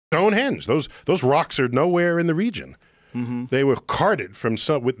Stonehenge. Those rocks are nowhere in the region. They were carted from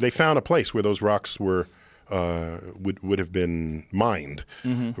some. They found a place where those rocks were would have been mined,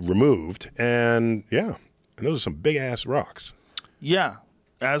 removed, and yeah, and those are some big ass rocks. Yeah,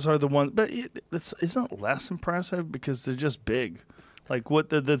 as are the ones, but isn't it less impressive because they're just big. Like what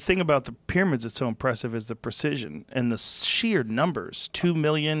the thing about the pyramids that's so impressive is the precision and the sheer numbers.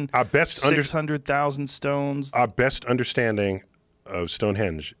 2,600,000 stones. Our best understanding of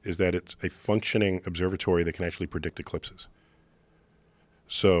Stonehenge is that it's a functioning observatory that can actually predict eclipses.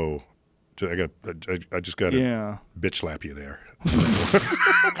 So I just got to bitch slap you there.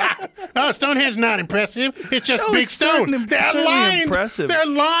 Oh, Stonehenge not impressive. It's just big stone. They're lined. Impressive. They're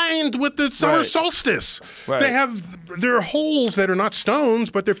lined with the summer solstice. Right. There are holes that are not stones,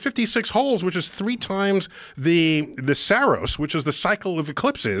 but they're 56 holes, which is 3 times the Saros, which is the cycle of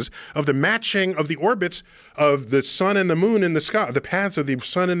eclipses, of the matching of the orbits of the sun and the moon in the sky, the paths of the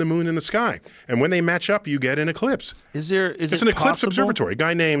sun and the moon in the sky. And when they match up, you get an eclipse. It's an eclipse observatory. A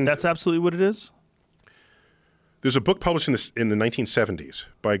guy named... That's absolutely what it is? There's a book published in the 1970s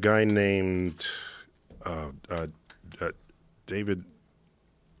by a guy named David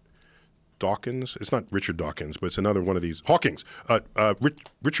Dawkins. It's not Richard Dawkins, but it's another one of these. Hawkins.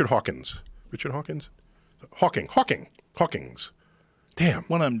 Richard Hawkins. Richard Hawkins? Hawkins. Damn.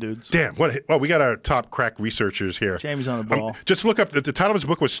 One of them dudes. Damn. Well, we got our top crack researchers here. Jamie's on the ball. Just look up, the title of his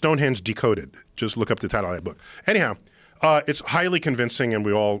book was Stonehenge Decoded. Just look up the title of that book. Anyhow. It's highly convincing, and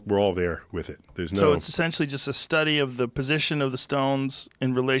we're all there with it. So it's essentially just a study of the position of the stones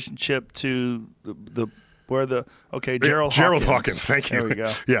in relationship to Gerald Hawkins. Thank you. There we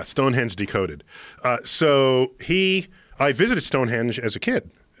go. Yeah, Stonehenge Decoded. I visited Stonehenge as a kid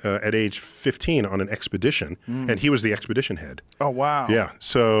at age 15 on an expedition, and he was the expedition head. Oh wow! Yeah.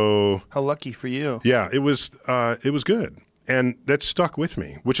 So how lucky for you. Yeah, it was good, and that stuck with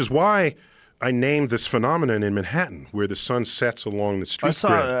me, which is why I named this phenomenon in Manhattan where the sun sets along the street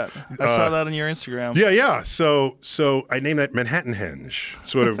grid. I saw that on your Instagram. Yeah. So I named that Manhattanhenge,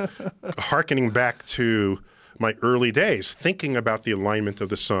 sort of hearkening back to my early days, thinking about the alignment of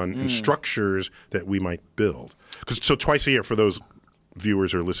the sun and structures that we might build. So twice a year, for those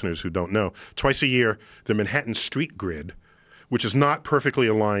viewers or listeners who don't know, twice a year, the Manhattan street grid, which is not perfectly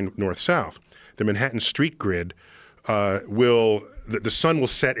aligned north-south, the Manhattan street grid the sun will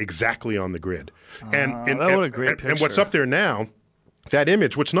set exactly on the grid. What a great picture. And what's up there now, that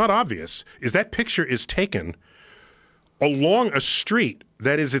image, what's not obvious, is that picture is taken along a street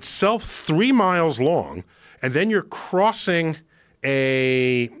that is itself 3 miles long, and then you're crossing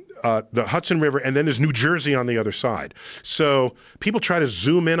the Hudson River, and then there's New Jersey on the other side. So people try to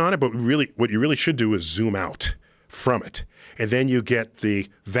zoom in on it, but really, what you really should do is zoom out from it, and then you get the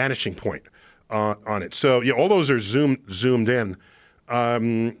vanishing point on it. So yeah, all those are zoomed in.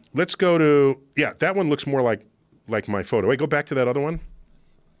 Let's go to, that one looks more like my photo. Wait, go back to that other one.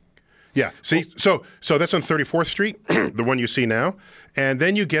 Yeah, see, so that's on 34th Street, the one you see now, and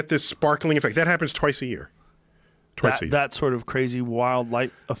then you get this sparkling effect. That happens twice a year. That sort of crazy wild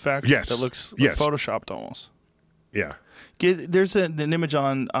light effect. Yes. That looks photoshopped almost. Yeah. There's an image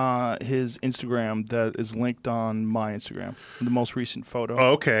on his Instagram that is linked on my Instagram, the most recent photo.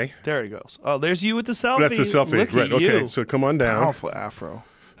 Oh, okay. There he goes. Oh, there's you with the selfie. That's the selfie. Look right, at you. Okay, so come on down. Powerful afro.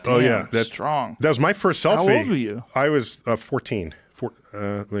 Damn, oh, yeah. That's strong. That was my first selfie. How old were you? I was 14.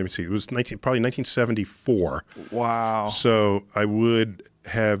 Let me see. It was probably 1974. Wow. So I would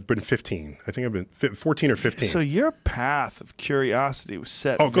have been 15. I think I've been 14 or 15. So your path of curiosity was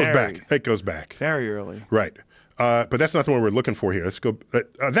set it goes back. It goes back. Very early. Right. But that's not the one we're looking for here. Let's go.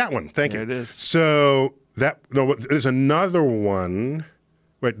 That one. Thank you. There it is. So there's another one.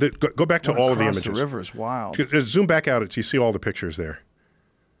 Wait, go back to all of the images. The river is wild. Zoom back out so you see all the pictures there.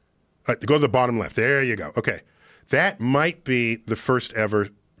 Go to the bottom left. There you go. Okay. That might be the first ever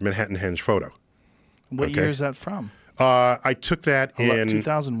Manhattanhenge photo. What year is that from? I took that in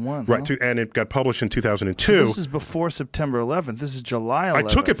 2001. Right, and it got published in 2002. So this is before September 11th. This is July 11th. I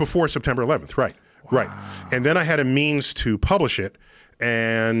took it before September 11th, right. Wow. Right. And then I had a means to publish it.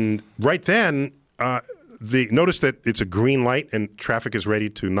 And right then, notice that it's a green light and traffic is ready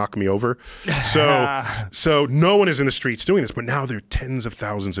to knock me over. So no one is in the streets doing this. But now there are tens of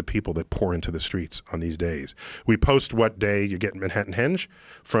thousands of people that pour into the streets on these days. We post what day you get Manhattanhenge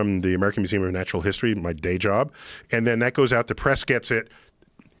from the American Museum of Natural History, my day job. And then that goes out, the press gets it,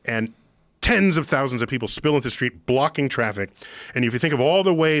 and tens of thousands of people spill into the street, blocking traffic. And if you think of all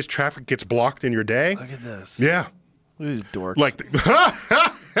the ways traffic gets blocked in your day. Look at this. Yeah. Look at these dorks. Like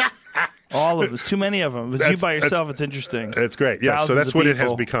all of us. Too many of them. If it's you by yourself, it's interesting. It's great. Yeah, so that's what it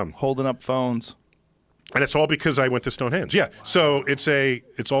has become. Holding up phones. And it's all because I went to Stonehenge. Yeah. Wow. So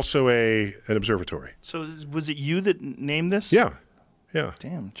it's also an observatory. So was it you that named this? Yeah. Yeah.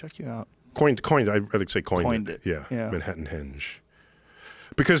 Damn, check you out. Coined. I'd rather say coined it. Yeah. Manhattanhenge.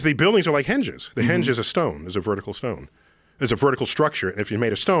 Because the buildings are like henges. The henge is a stone, is a vertical stone. It's a vertical structure. And if you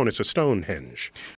made a stone, it's a Stonehenge.